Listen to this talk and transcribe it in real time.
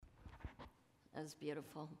That was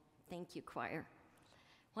beautiful. Thank you, choir.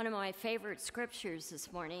 One of my favorite scriptures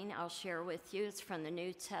this morning I'll share with you is from the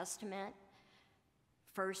New Testament,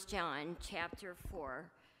 1 John chapter 4,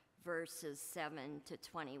 verses 7 to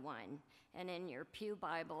 21. And in your pew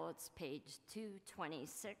Bible, it's page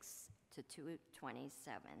 226 to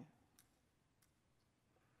 227.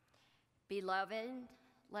 Beloved,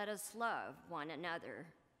 let us love one another,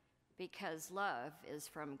 because love is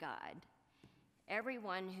from God.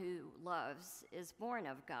 Everyone who loves is born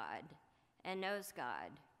of God and knows God.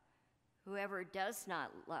 Whoever does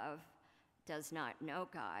not love does not know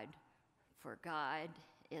God, for God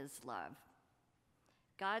is love.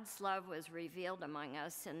 God's love was revealed among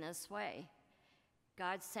us in this way.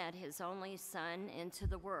 God sent his only Son into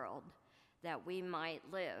the world that we might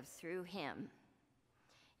live through him.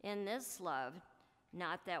 In this love,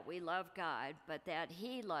 not that we love God, but that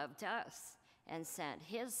he loved us and sent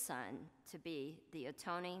his Son to be the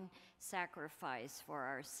atoning sacrifice for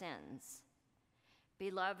our sins.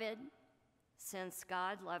 Beloved, since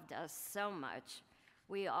God loved us so much,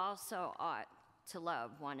 we also ought to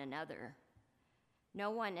love one another.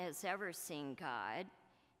 No one has ever seen God.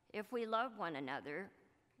 If we love one another,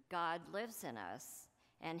 God lives in us,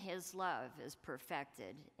 and his love is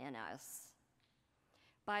perfected in us.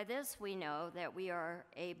 By this we know that we are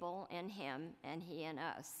able in him and he in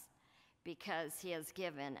us, because he has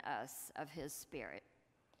given us of his Spirit.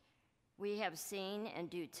 We have seen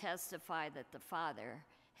and do testify that the Father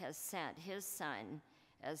has sent his Son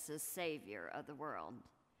as the Savior of the world.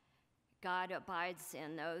 God abides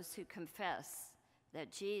in those who confess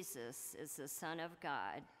that Jesus is the Son of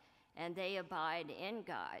God, and they abide in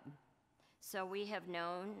God. So we have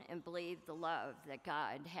known and believed the love that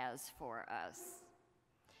God has for us.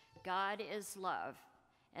 God is love,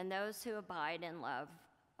 and those who abide in love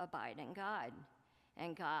abide in God,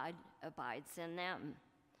 and God abides in them.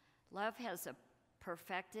 Love has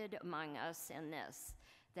perfected among us in this,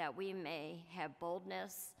 that we may have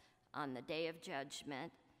boldness on the day of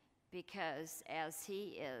judgment, because as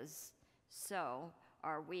he is, so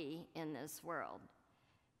are we in this world.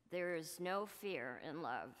 There is no fear in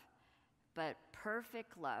love, but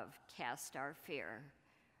perfect love casts our fear.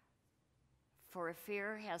 For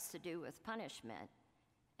fear has to do with punishment,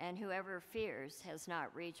 and whoever fears has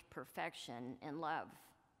not reached perfection in love.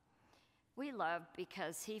 We love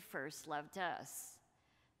because he first loved us.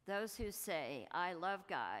 Those who say, I love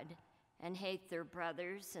God, and hate their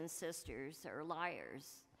brothers and sisters are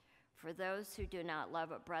liars. For those who do not love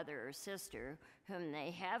a brother or sister whom they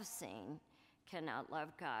have seen cannot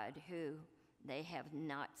love God, who they have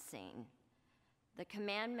not seen. The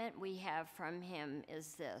commandment we have from him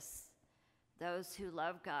is this: those who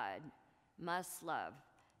love God must love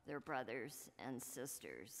their brothers and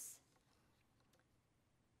sisters.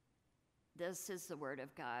 This is the word of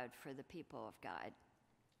God for the people of God.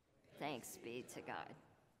 Thanks be to God.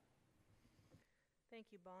 Thank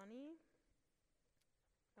you, Bonnie.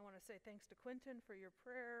 I want to say thanks to Quentin for your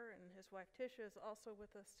prayer, and his wife Tisha is also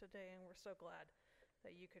with us today, and we're so glad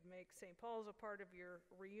that you could make St. Paul's a part of your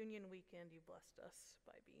reunion weekend. You blessed us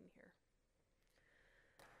by being here.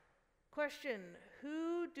 Question: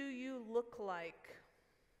 who do you look like?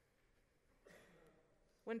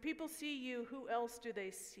 When people see you, who else do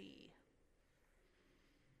they see?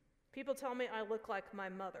 People tell me I look like my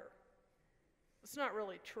mother. It's not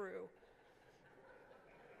really true.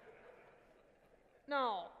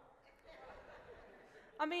 No.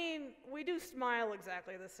 I mean, we do smile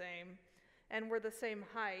exactly the same, and we're the same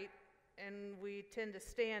height, and we tend to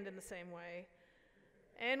stand in the same way,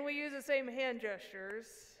 and we use the same hand gestures.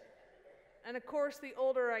 And of course, the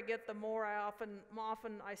older I get, the more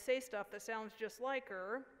often I say stuff that sounds just like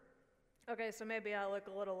her. Okay, so maybe I look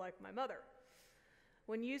a little like my mother.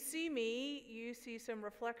 When you see me, you see some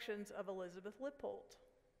reflections of Elizabeth Lippold.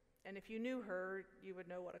 And if you knew her, you would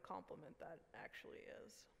know what a compliment that actually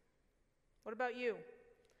is. What about you?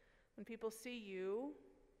 When people see you,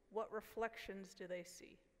 what reflections do they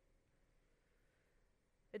see?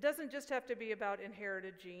 It doesn't just have to be about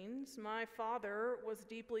inherited genes. My father was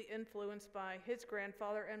deeply influenced by his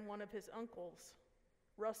grandfather and one of his uncles.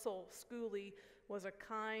 Russell Schooley was a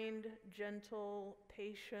kind, gentle,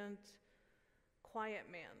 patient, quiet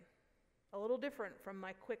man, a little different from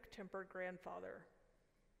my quick-tempered grandfather.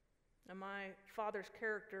 And my father's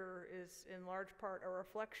character is in large part a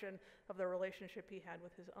reflection of the relationship he had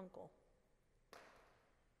with his uncle.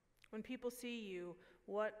 When people see you,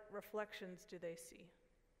 what reflections do they see?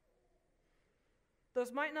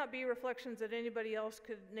 Those might not be reflections that anybody else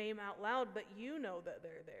could name out loud, but you know that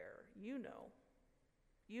they're there. You know.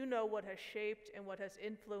 You know what has shaped and what has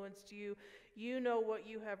influenced you. You know what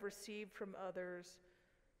you have received from others.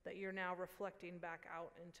 that you're now reflecting back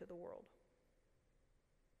out into the world.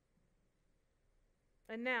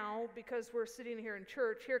 And now, because we're sitting here in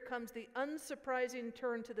church, here comes the unsurprising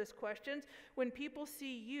turn to this question. When people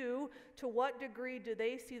see you, to what degree do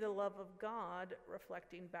they see the love of God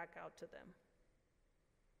reflecting back out to them?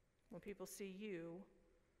 When people see you,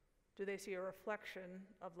 do they see a reflection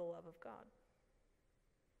of the love of God?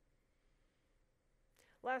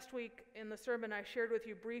 Last week in the sermon, I shared with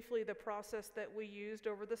you briefly the process that we used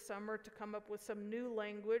over the summer to come up with some new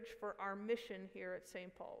language for our mission here at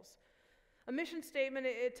St. Paul's. A mission statement,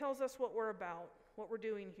 it tells us what we're about, what we're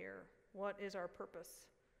doing here, what is our purpose.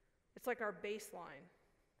 It's like our baseline.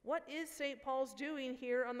 What is St. Paul's doing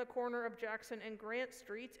here on the corner of Jackson and Grant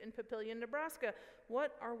Streets in Papillion, Nebraska?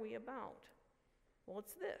 What are we about? Well,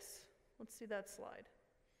 it's this. Let's see that slide.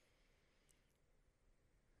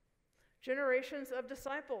 Generations of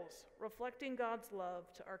disciples, reflecting God's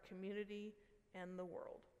love to our community and the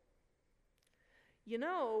world. You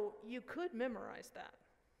know, you could memorize that.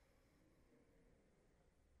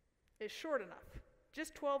 It's short enough.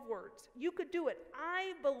 Just 12 words. You could do it.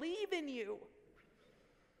 I believe in you.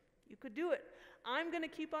 You could do it. I'm going to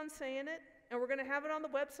keep on saying it, and we're going to have it on the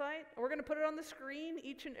website, and we're going to put it on the screen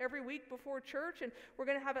each and every week before church, and we're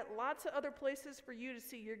going to have it lots of other places for you to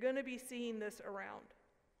see. You're going to be seeing this around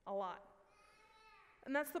a lot.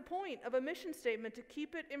 And that's the point of a mission statement, to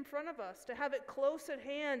keep it in front of us, to have it close at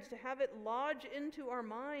hand, to have it lodge into our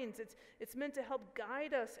minds. It's meant to help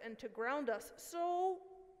guide us and to ground us. So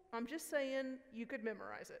I'm just saying, you could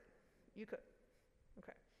memorize it. You could.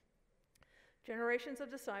 Okay. Generations of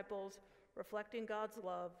disciples reflecting God's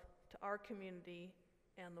love to our community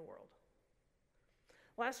and the world.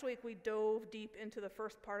 Last week, we dove deep into the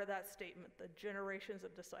first part of that statement, the generations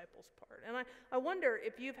of disciples part. And I wonder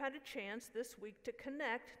if you've had a chance this week to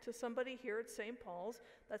connect to somebody here at St. Paul's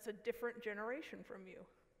that's a different generation from you.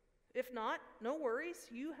 If not, no worries.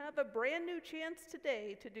 You have a brand new chance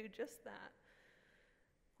today to do just that.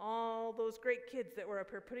 All those great kids that were up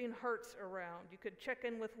here putting hearts around, you could check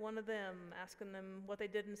in with one of them, asking them what they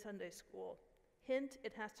did in Sunday school. Hint,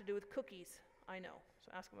 it has to do with cookies. I know,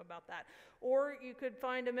 so ask them about that. Or you could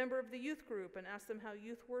find a member of the youth group and ask them how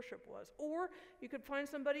youth worship was. Or you could find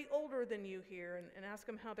somebody older than you here and ask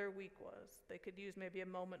them how their week was. They could use maybe a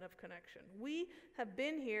moment of connection. We have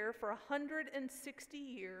been here for 160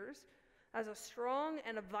 years as a strong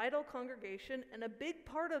and a vital congregation, and a big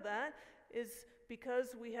part of that is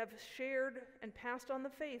because we have shared and passed on the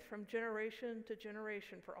faith from generation to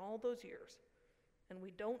generation for all those years. And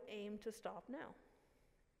we don't aim to stop now.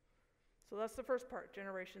 So that's the first part,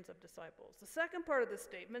 generations of disciples. The second part of the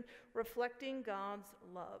statement, reflecting God's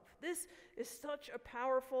love. This is such a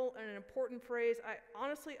powerful and an important phrase. I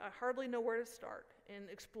hardly know where to start in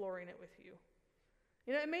exploring it with you.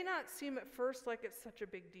 You know, it may not seem at first like it's such a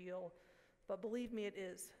big deal, but believe me, it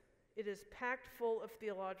is. It is packed full of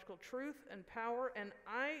theological truth and power, and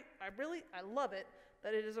I love it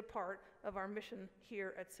that it is a part of our mission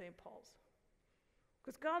here at St. Paul's.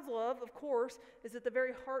 Because God's love, of course, is at the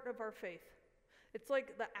very heart of our faith. It's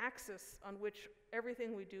like the axis on which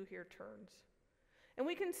everything we do here turns. And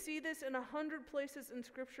we can see this in 100 places in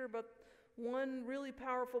Scripture, but one really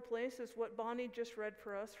powerful place is what Bonnie just read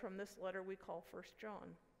for us from this letter we call 1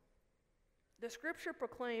 John. The Scripture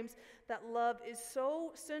proclaims that love is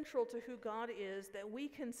so central to who God is that we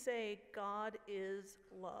can say God is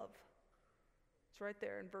love. It's right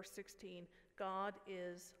there in verse 16. God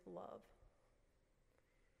is love.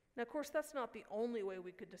 Now, of course, that's not the only way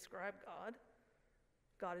we could describe God.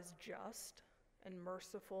 God is just and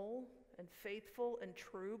merciful and faithful and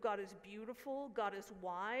true. God is beautiful. God is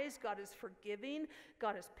wise. God is forgiving.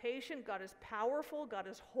 God is patient. God is powerful. God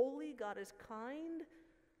is holy. God is kind.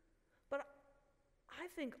 But I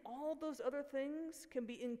think all those other things can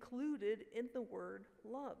be included in the word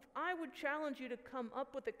love. I would challenge you to come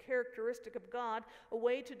up with a characteristic of God, a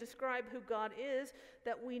way to describe who God is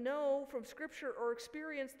that we know from Scripture or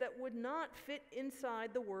experience that would not fit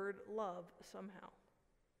inside the word love somehow.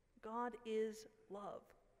 God is love.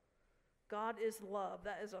 God is love.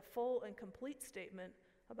 That is a full and complete statement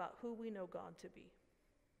about who we know God to be.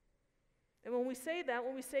 And when we say that,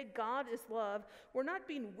 when we say God is love, we're not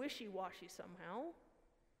being wishy-washy somehow.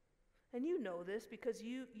 And you know this because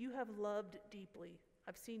you have loved deeply.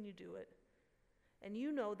 I've seen you do it. And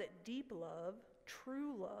you know that deep love,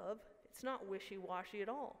 true love, it's not wishy-washy at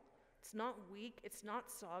all. It's not weak. It's not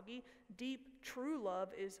soggy. Deep, true love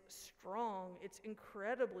is strong. It's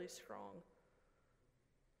incredibly strong.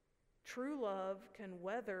 True love can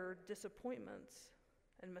weather disappointments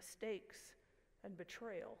and mistakes and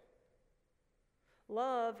betrayal.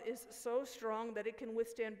 Love is so strong that it can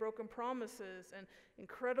withstand broken promises and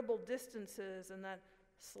incredible distances and that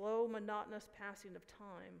slow, monotonous passing of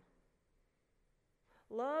time.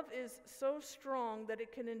 Love is so strong that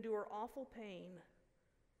it can endure awful pain,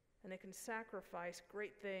 and it can sacrifice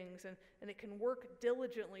great things, and it can work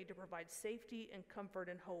diligently to provide safety and comfort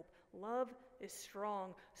and hope. Love is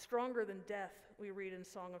strong, stronger than death, we read in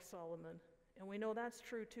Song of Solomon. And we know that's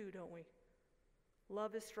true too, don't we?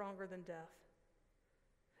 Love is stronger than death.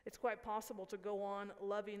 It's quite possible to go on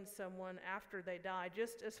loving someone after they die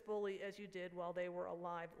just as fully as you did while they were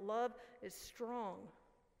alive. Love is strong.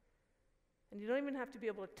 And you don't even have to be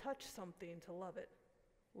able to touch something to love it.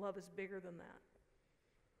 Love is bigger than that.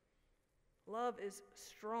 Love is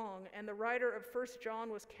strong, and the writer of 1 John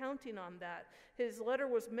was counting on that. His letter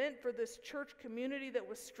was meant for this church community that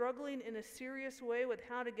was struggling in a serious way with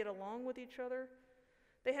how to get along with each other.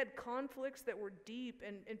 They had conflicts that were deep,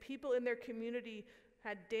 and people in their community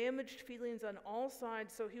had damaged feelings on all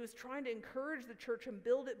sides, so he was trying to encourage the church and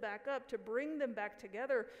build it back up, to bring them back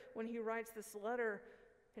together when he writes this letter,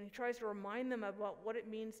 and he tries to remind them about what it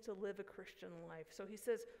means to live a Christian life. So he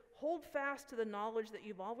says, hold fast to the knowledge that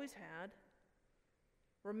you've always had.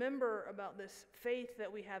 Remember about this faith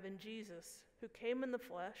that we have in Jesus, who came in the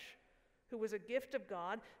flesh, who was a gift of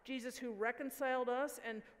God, Jesus who reconciled us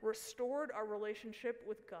and restored our relationship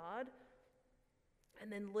with God,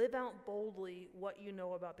 and then live out boldly what you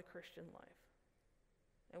know about the Christian life.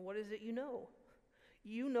 And what is it you know?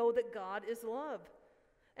 You know that God is love.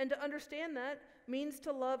 And to understand that means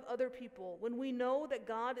to love other people. When we know that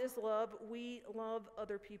God is love, we love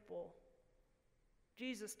other people.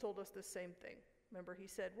 Jesus told us the same thing. Remember, he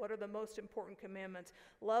said, what are the most important commandments?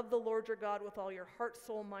 Love the Lord your God with all your heart,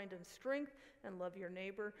 soul, mind, and strength, and love your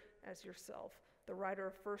neighbor as yourself. The writer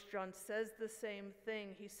of 1 John says the same thing.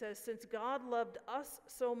 He says, since God loved us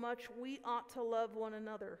so much, we ought to love one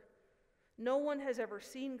another. No one has ever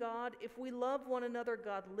seen God. If we love one another,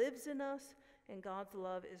 God lives in us, and God's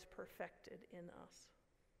love is perfected in us.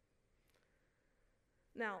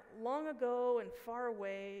 Now, long ago and far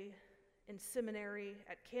away, in seminary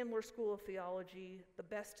at Candler School of Theology, the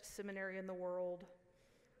best seminary in the world,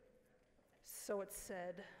 so it's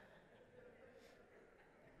said.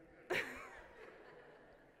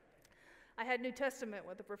 I had New Testament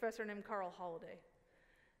with a professor named Carl Holliday,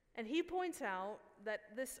 and he points out that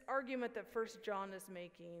this argument that 1 John is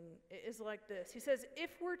making is like this. He says,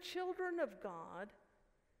 if we're children of God,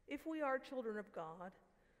 if we are children of God,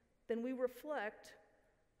 then we reflect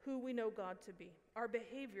who we know God to be. Our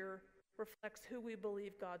behavior reflects who we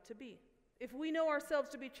believe God to be. If we know ourselves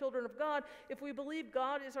to be children of God, if we believe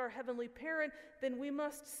God is our heavenly parent, then we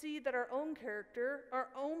must see that our own character, our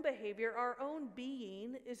own behavior, our own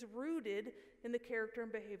being is rooted in the character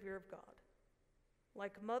and behavior of God.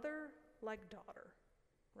 Like mother, like daughter,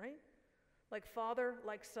 right? Like father,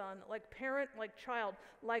 like son, like parent, like child,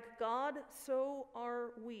 like God, so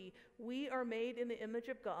are we. We are made in the image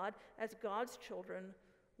of God. As God's children,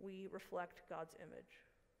 we reflect God's image.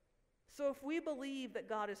 So if we believe that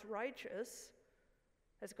God is righteous,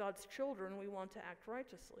 as God's children, we want to act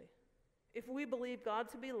righteously. If we believe God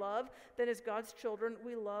to be love, then as God's children,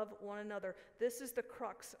 we love one another. This is the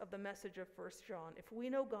crux of the message of 1 John. If we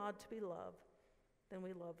know God to be love, then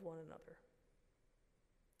we love one another.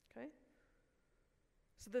 Okay?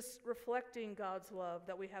 So this reflecting God's love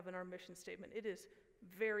that we have in our mission statement, it is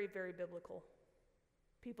very, very biblical.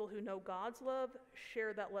 People who know God's love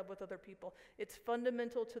share that love with other people. It's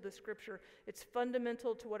fundamental to the scripture. It's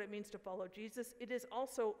fundamental to what it means to follow Jesus. It is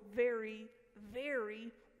also very,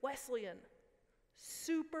 very Wesleyan.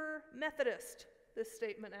 Super Methodist, this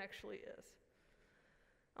statement actually is.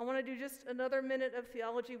 I want to do just another minute of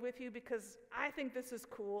theology with you because I think this is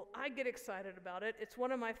cool. I get excited about it. It's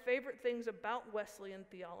one of my favorite things about Wesleyan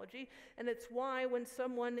theology, and it's why when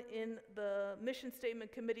someone in the mission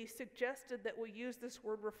statement committee suggested that we use this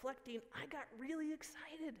word reflecting, I got really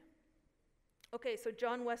excited. Okay, so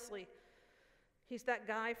John Wesley, he's that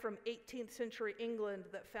guy from 18th century England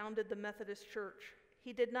that founded the Methodist Church.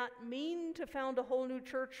 He did not mean to found a whole new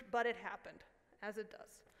church, but it happened, as it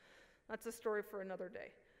does. That's a story for another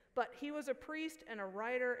day. But he was a priest and a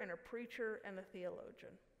writer and a preacher and a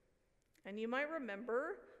theologian. And you might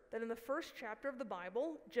remember that in the first chapter of the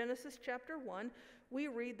Bible, Genesis chapter 1, we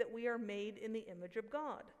read that we are made in the image of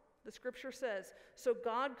God. The scripture says, so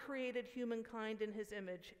God created humankind in his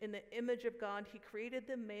image. In the image of God, he created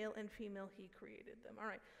them, male and female, he created them. All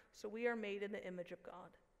right, so we are made in the image of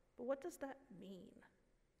God. But what does that mean?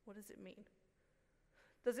 What does it mean?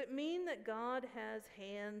 Does it mean that God has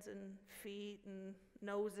hands and feet and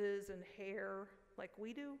noses and hair like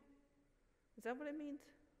we do? Is that what it means?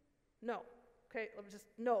 No. Okay,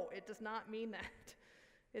 no, it does not mean that.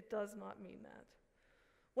 It does not mean that.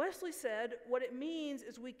 Wesley said, what it means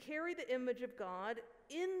is we carry the image of God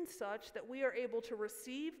in such that we are able to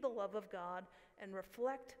receive the love of God and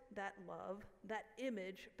reflect that love, that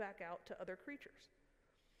image, back out to other creatures.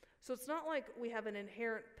 So it's not like we have an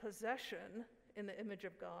inherent possession in the image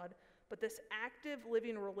of God, but this active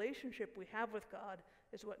living relationship we have with God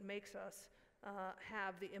is what makes us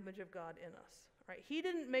have the image of God in us. Right? He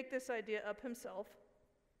didn't make this idea up himself.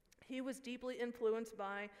 He was deeply influenced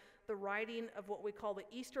by the writing of what we call the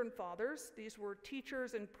Eastern Fathers. These were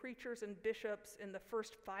teachers and preachers and bishops in the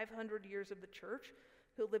first 500 years of the church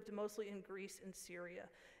who lived mostly in Greece and Syria.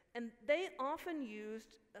 And they often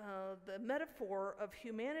used the metaphor of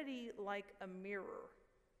humanity like a mirror.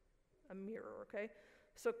 A mirror, okay?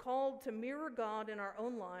 So called to mirror God in our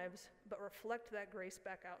own lives, but reflect that grace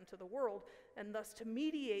back out into the world, and thus to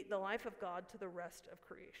mediate the life of God to the rest of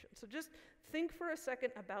creation. So just think for a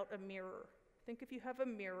second about a mirror. Think if you have a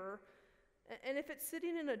mirror, and if it's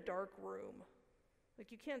sitting in a dark room,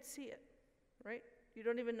 like you can't see it, right? You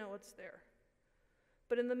don't even know it's there.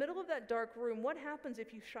 But in the middle of that dark room, what happens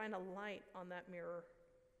if you shine a light on that mirror?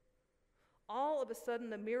 All of a sudden,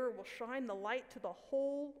 the mirror will shine the light to the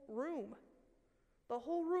whole room. The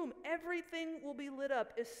whole room, everything will be lit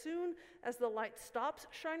up. As soon as the light stops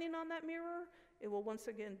shining on that mirror, it will once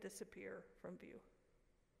again disappear from view.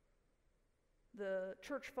 The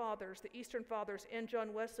church fathers, the Eastern Fathers, and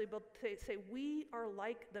John Wesley both say, we are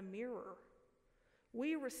like the mirror.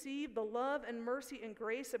 We receive the love and mercy and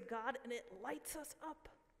grace of God, and it lights us up.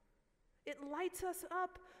 It lights us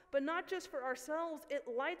up, but not just for ourselves. It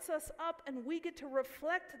lights us up, and we get to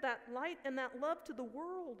reflect that light and that love to the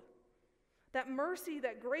world. That mercy,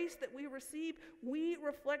 that grace that we receive, we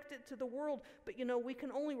reflect it to the world. But we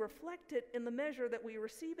can only reflect it in the measure that we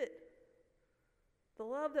receive it. The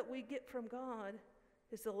love that we get from God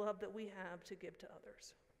is the love that we have to give to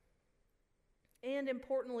others. And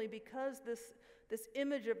importantly, because this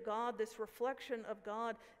image of God, this reflection of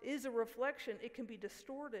God is a reflection, it can be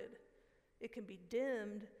distorted, it can be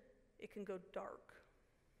dimmed, it can go dark.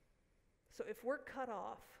 So if we're cut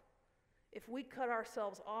off, if we cut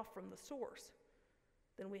ourselves off from the source,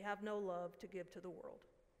 then we have no love to give to the world.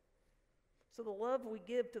 So the love we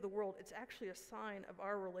give to the world, it's actually a sign of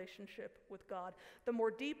our relationship with God. The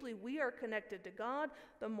more deeply we are connected to God,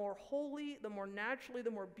 the more holy, the more naturally,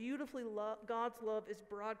 the more beautifully God's love is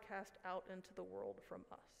broadcast out into the world from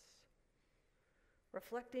us.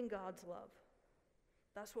 Reflecting God's love.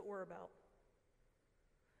 That's what we're about.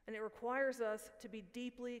 And it requires us to be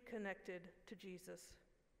deeply connected to Jesus.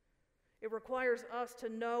 It requires us to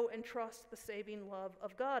know and trust the saving love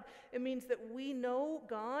of God. It means that we know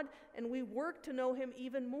God and we work to know him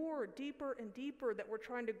even more, deeper and deeper, that we're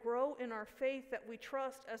trying to grow in our faith, that we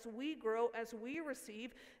trust as we grow, as we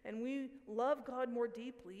receive, and we love God more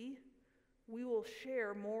deeply, we will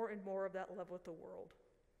share more and more of that love with the world,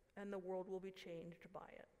 and the world will be changed by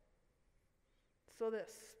it. So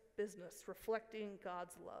this business, reflecting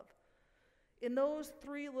God's love. In those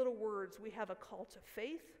three little words, we have a call to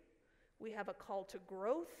faith, we have a call to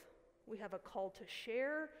growth, we have a call to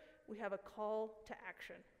share, we have a call to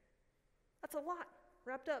action. That's a lot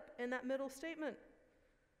wrapped up in that middle statement.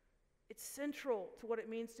 It's central to what it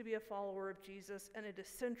means to be a follower of Jesus, and it is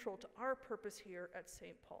central to our purpose here at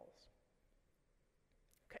St. Paul's.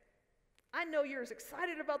 Okay, I know you're as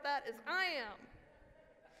excited about that as I am.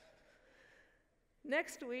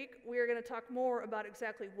 Next week, we are going to talk more about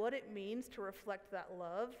exactly what it means to reflect that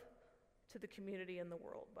love to the community and the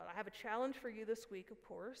world. But I have a challenge for you this week, of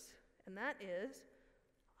course, and that is,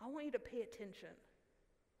 I want you to pay attention.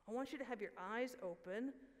 I want you to have your eyes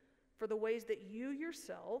open for the ways that you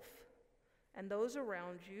yourself and those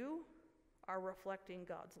around you are reflecting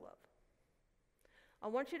God's love. I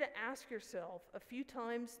want you to ask yourself a few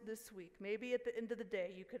times this week, maybe at the end of the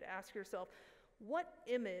day, you could ask yourself, what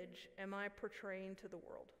image am I portraying to the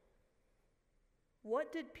world?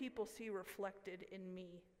 What did people see reflected in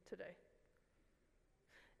me today?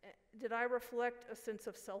 Did I reflect a sense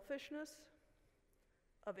of selfishness,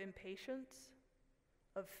 of impatience,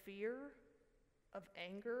 of fear, of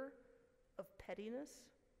anger, of pettiness?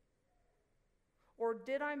 Or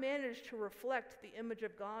did I manage to reflect the image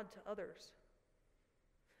of God to others?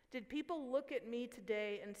 Did people look at me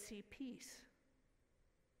today and see peace?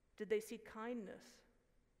 Did they see kindness?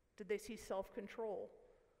 Did they see self-control?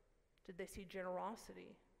 Did they see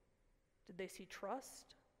generosity? Did they see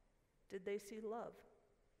trust? Did they see love?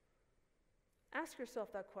 Ask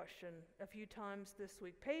yourself that question a few times this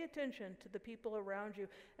week. Pay attention to the people around you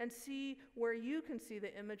and see where you can see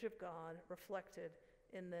the image of God reflected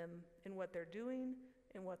in them, in what they're doing,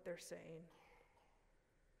 in what they're saying.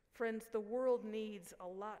 Friends, the world needs a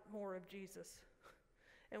lot more of Jesus.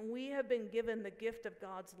 And we have been given the gift of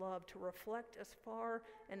God's love to reflect as far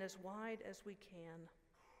and as wide as we can.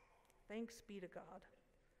 Thanks be to God.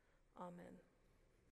 Amen.